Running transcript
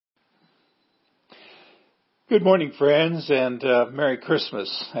Good morning, friends, and Merry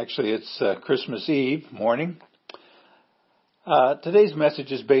Christmas. Actually, it's Christmas Eve morning. Today's message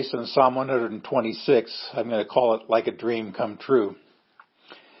is based on Psalm 126. I'm going to call it Like a Dream Come True.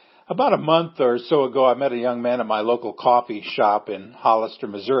 About a month or so ago, I met a young man at my local coffee shop in Hollister,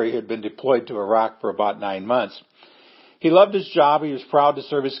 Missouri, who had been deployed to Iraq for about 9 months. He loved his job. He was proud to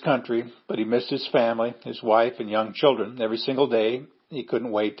serve his country, but he missed his family, his wife, and young children. Every single day, he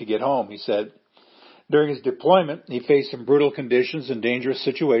couldn't wait to get home, he said. During his deployment, he faced some brutal conditions and dangerous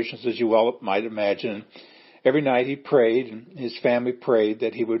situations, as you well might imagine. Every night he prayed, and his family prayed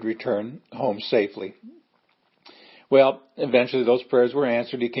that he would return home safely. Well, eventually those prayers were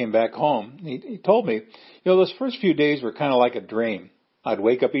answered. He came back home. He told me, those first few days were kind of like a dream. I'd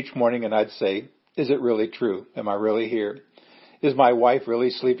wake up each morning and I'd say, is it really true? Am I really here? Is my wife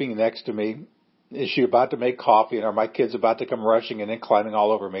really sleeping next to me? Is she about to make coffee, and are my kids about to come rushing in and climbing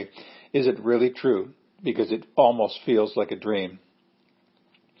all over me? Is it really true? Because it almost feels like a dream.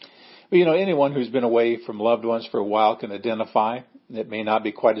 But anyone who's been away from loved ones for a while can identify. It may not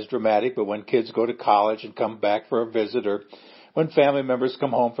be quite as dramatic, but when kids go to college and come back for a visit, or when family members come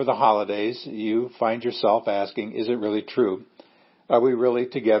home for the holidays, you find yourself asking, is it really true? Are we really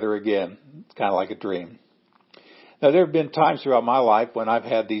together again? It's kind of like a dream. Now, there have been times throughout my life when I've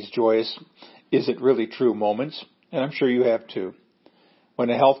had these joyous, is it really true moments, and I'm sure you have too. When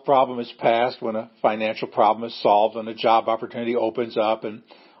a health problem is passed, when a financial problem is solved, when a job opportunity opens up, and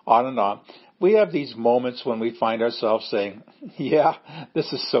on and on. We have these moments when we find ourselves saying, yeah,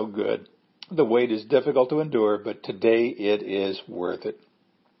 this is so good. The wait is difficult to endure, but today it is worth it.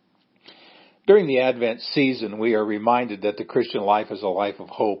 During the Advent season, we are reminded that the Christian life is a life of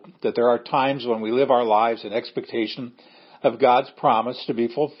hope, that there are times when we live our lives in expectation of God's promise to be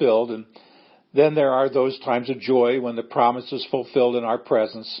fulfilled, and then there are those times of joy when the promise is fulfilled in our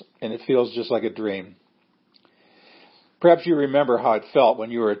presence and it feels just like a dream. Perhaps you remember how it felt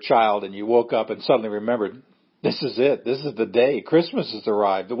when you were a child and you woke up and suddenly remembered, this is it. This is the day. Christmas has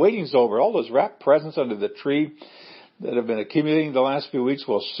arrived. The waiting's over. All those wrapped presents under the tree that have been accumulating the last few weeks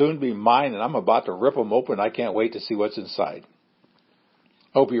will soon be mine, and I'm about to rip them open. I can't wait to see what's inside.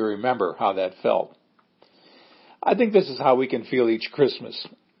 Hope you remember how that felt. I think this is how we can feel each Christmas.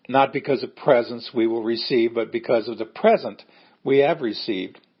 Not because of presents we will receive, but because of the present we have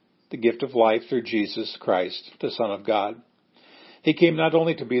received, the gift of life through Jesus Christ, the Son of God. He came not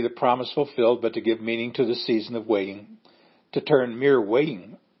only to be the promise fulfilled, but to give meaning to the season of waiting, to turn mere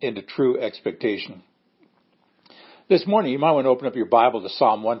waiting into true expectation. This morning, you might want to open up your Bible to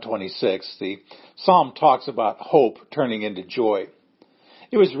Psalm 126. The psalm talks about hope turning into joy.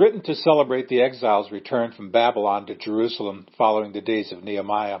 It was written to celebrate the exiles' return from Babylon to Jerusalem following the days of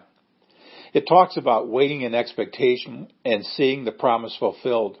Nehemiah. It talks about waiting in expectation and seeing the promise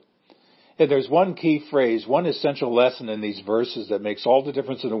fulfilled. And there's one key phrase, one essential lesson in these verses that makes all the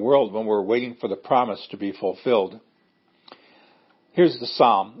difference in the world when we're waiting for the promise to be fulfilled. Here's the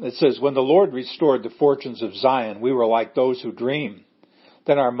psalm. It says, when the Lord restored the fortunes of Zion, we were like those who dream.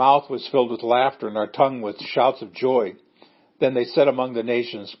 Then our mouth was filled with laughter and our tongue with shouts of joy. Then they said among the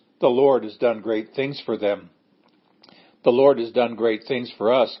nations, the Lord has done great things for them. The Lord has done great things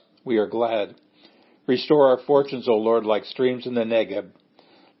for us. We are glad. Restore our fortunes, O Lord, like streams in the Negeb.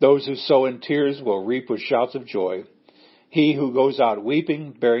 Those who sow in tears will reap with shouts of joy. He who goes out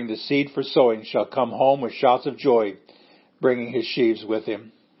weeping, bearing the seed for sowing, shall come home with shouts of joy, bringing his sheaves with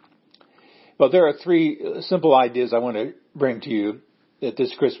him. Well, there are 3 simple ideas I want to bring to you at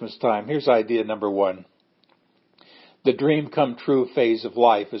this Christmas time. Here's idea number 1. The dream come true phase of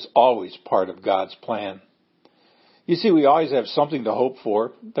life is always part of God's plan. You see, we always have something to hope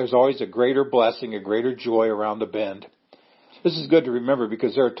for. There's always a greater blessing, a greater joy around the bend. This is good to remember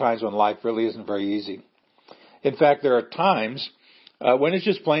because there are times when life really isn't very easy. In fact, there are times when it's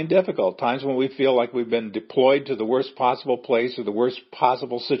just plain difficult, times when we feel like we've been deployed to the worst possible place or the worst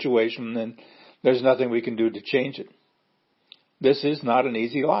possible situation, and there's nothing we can do to change it. This is not an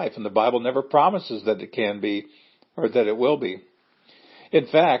easy life, and the Bible never promises that it can be or that it will be. In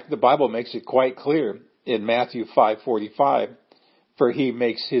fact, the Bible makes it quite clear in Matthew 5:45, for he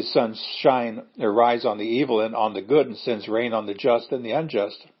makes his sun shine or rise on the evil and on the good and sends rain on the just and the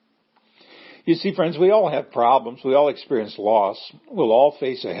unjust. You see, friends, we all have problems. We all experience loss. We'll all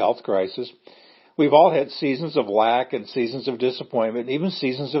face a health crisis. We've all had seasons of lack and seasons of disappointment, even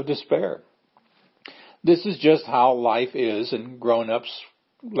seasons of despair. This is just how life is, and grown-ups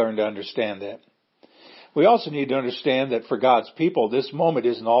learn to understand that. We also need to understand that for God's people, this moment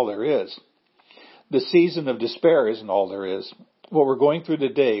isn't all there is. The season of despair isn't all there is. What we're going through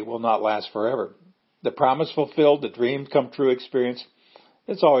today will not last forever. The promise fulfilled, the dream come true experience,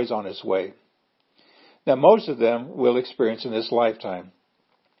 it's always on its way. Now, most of them will experience in this lifetime.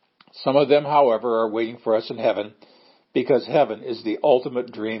 Some of them, however, are waiting for us in heaven, because heaven is the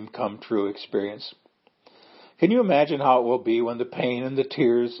ultimate dream come true experience. Can you imagine how it will be when the pain and the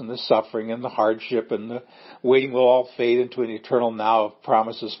tears and the suffering and the hardship and the waiting will all fade into an eternal now of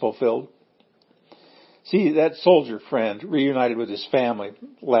promises fulfilled? See, that soldier friend reunited with his family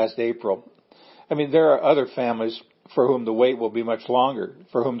last April. There are other families for whom the wait will be much longer,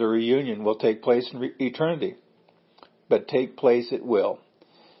 for whom the reunion will take place in eternity. But take place it will.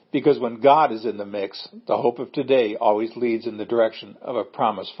 Because when God is in the mix, the hope of today always leads in the direction of a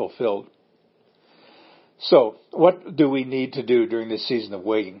promise fulfilled. So, what do we need to do during this season of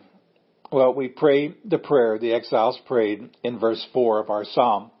waiting? Well, we pray the prayer the exiles prayed in verse 4 of our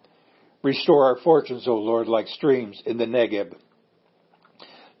psalm. Restore our fortunes, O Lord, like streams in the Negev.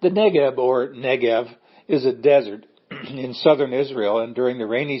 The Negev, or Negev, is a desert in southern Israel, and during the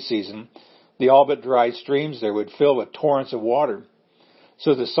rainy season, the all but dry streams there would fill with torrents of water.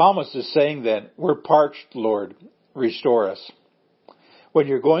 So the psalmist is saying then, we're parched, Lord, restore us. When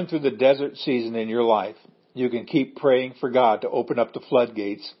you're going through the desert season in your life, you can keep praying for God to open up the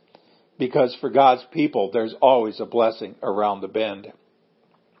floodgates, because for God's people, there's always a blessing around the bend.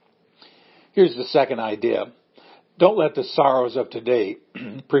 Here's the second idea. Don't let the sorrows of today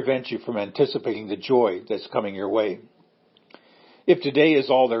prevent you from anticipating the joy that's coming your way. If today is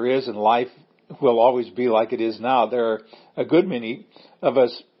all there is and life will always be like it is now, there are a good many of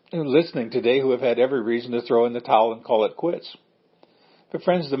us listening today who have had every reason to throw in the towel and call it quits. But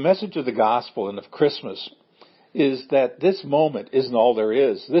friends, the message of the gospel and of Christmas is that this moment isn't all there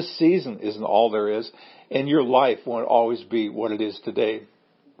is. This season isn't all there is, and your life won't always be what it is today.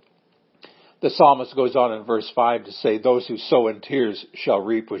 The psalmist goes on in verse 5 to say, those who sow in tears shall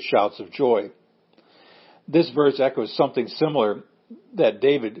reap with shouts of joy. This verse echoes something similar that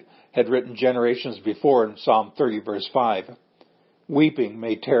David had written generations before in Psalm 30 verse 5. Weeping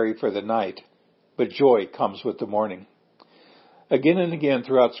may tarry for the night, but joy comes with the morning. Again and again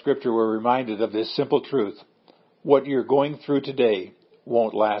throughout Scripture we're reminded of this simple truth. What you're going through today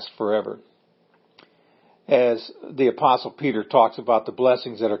won't last forever. As the Apostle Peter talks about the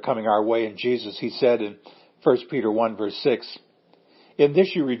blessings that are coming our way in Jesus, he said in 1 Peter 1 verse 6, in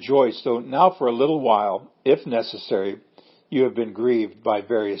this you rejoice, though now for a little while, if necessary, you have been grieved by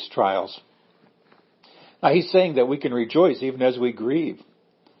various trials. Now he's saying that we can rejoice even as we grieve.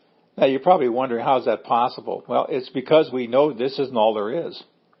 Now you're probably wondering, how is that possible? Well, it's because we know this isn't all there is.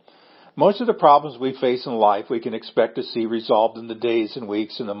 Most of the problems we face in life we can expect to see resolved in the days and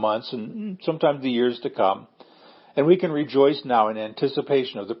weeks and the months and sometimes the years to come. And we can rejoice now in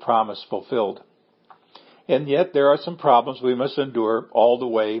anticipation of the promise fulfilled. And yet there are some problems we must endure all the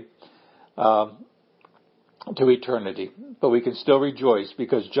way to eternity. But we can still rejoice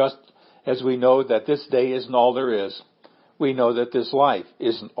because just as we know that this day isn't all there is, we know that this life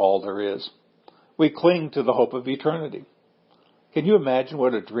isn't all there is. We cling to the hope of eternity. Can you imagine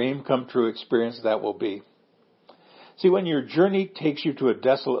what a dream come true experience that will be? See, when your journey takes you to a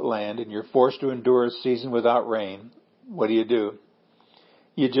desolate land and you're forced to endure a season without rain, what do?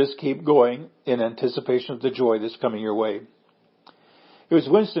 You just keep going in anticipation of the joy that's coming your way. It was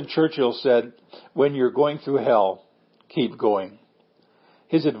Winston Churchill said, when you're going through hell, keep going.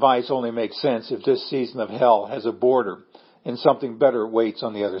 His advice only makes sense if this season of hell has a border and something better waits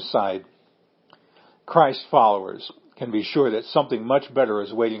on the other side. Christ followers can be sure that something much better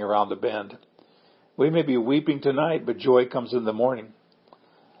is waiting around the bend. We may be weeping tonight, but joy comes in the morning.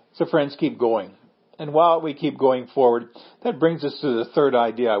 So friends, keep going. And while we keep going forward, that brings us to the third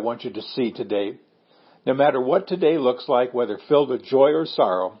idea I want you to see today. No matter what today looks like, whether filled with joy or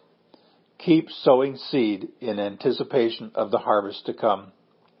sorrow, keep sowing seed in anticipation of the harvest to come.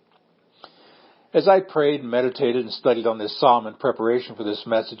 As I prayed and meditated and studied on this psalm in preparation for this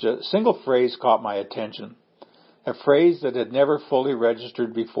message, a single phrase caught my attention. A phrase that had never fully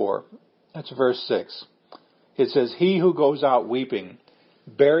registered before. That's verse 6. It says, he who goes out weeping,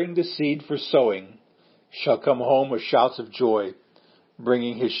 bearing the seed for sowing, shall come home with shouts of joy,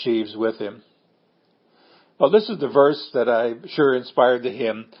 bringing his sheaves with him. Well, this is the verse that I'm sure inspired the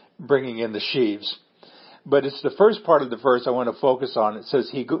hymn, Bringing in the Sheaves. But it's the first part of the verse I want to focus on. It says,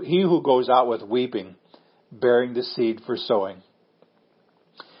 he who goes out with weeping, bearing the seed for sowing.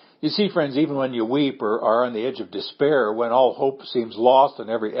 You see, friends, even when you weep or are on the edge of despair, when all hope seems lost and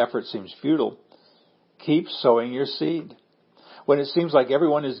every effort seems futile, keep sowing your seed. When it seems like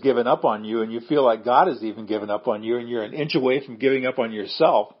everyone has given up on you and you feel like God has even given up on you and you're an inch away from giving up on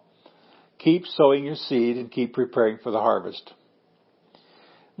yourself, keep sowing your seed and keep preparing for the harvest.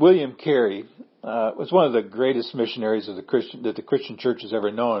 William Carey was one of the greatest missionaries that the Christian church has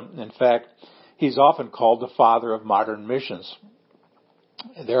ever known. In fact, He's often called the father of modern missions.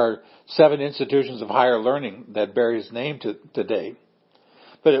 There are 7 institutions of higher learning that bear his name today.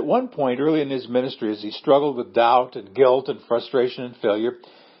 But at one point early in his ministry, as he struggled with doubt and guilt and frustration and failure,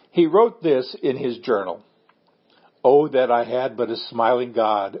 he wrote this in his journal. "Oh, that I had but a smiling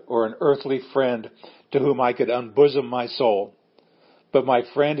God or an earthly friend to whom I could unbosom my soul. But my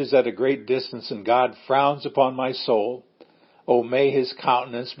friend is at a great distance and God frowns upon my soul. Oh, may his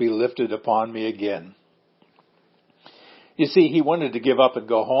countenance be lifted upon me again." You see, he wanted to give up and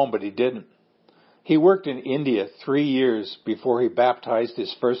go home, but he didn't. He worked in India 3 years before he baptized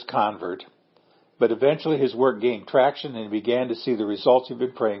his first convert. But eventually his work gained traction and he began to see the results he'd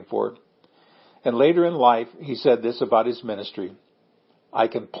been praying for. And later in life, he said this about his ministry: "I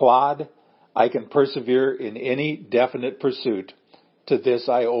can plod, I can persevere in any definite pursuit. To this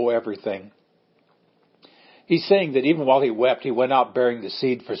I owe everything." He's saying that even while he wept, he went out bearing the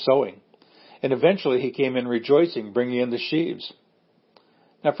seed for sowing. And eventually he came in rejoicing, bringing in the sheaves.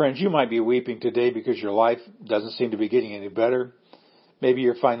 Now, friends, you might be weeping today because your life doesn't seem to be getting any better. Maybe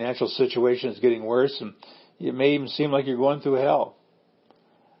your financial situation is getting worse, and it may even seem like you're going through hell.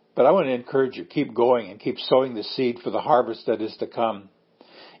 But I want to encourage you, keep going and keep sowing the seed for the harvest that is to come.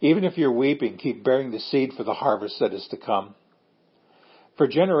 Even if you're weeping, keep bearing the seed for the harvest that is to come. For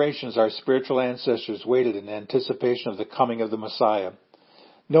generations, our spiritual ancestors waited in anticipation of the coming of the Messiah,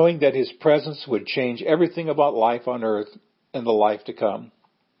 knowing that his presence would change everything about life on earth and the life to come.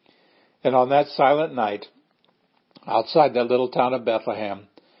 And on that silent night, outside that little town of Bethlehem,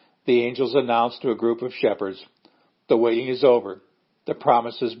 the angels announced to a group of shepherds, "The waiting is over. The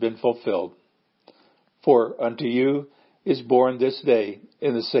promise has been fulfilled. For unto you is born this day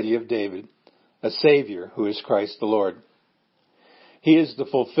in the city of David a Savior who is Christ the Lord." He is the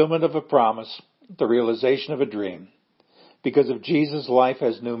fulfillment of a promise, the realization of a dream. Because of Jesus, life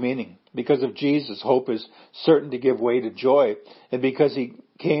has new meaning. Because of Jesus, hope is certain to give way to joy. And because he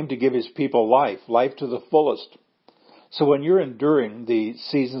came to give his people life to the fullest. So when you're enduring the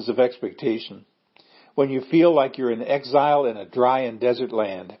seasons of expectation, when you feel like you're in exile in a dry and desert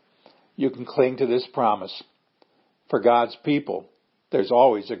land, you can cling to this promise. For God's people, there's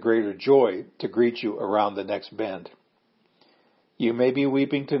always a greater joy to greet you around the next bend. You may be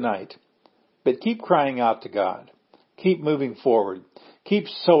weeping tonight, but keep crying out to God. Keep moving forward. Keep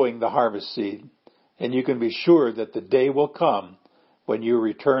sowing the harvest seed, and you can be sure that the day will come when you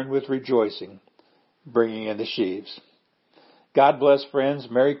return with rejoicing, bringing in the sheaves. God bless, friends.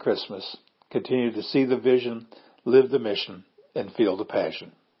 Merry Christmas. Continue to see the vision, live the mission, and feel the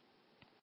passion.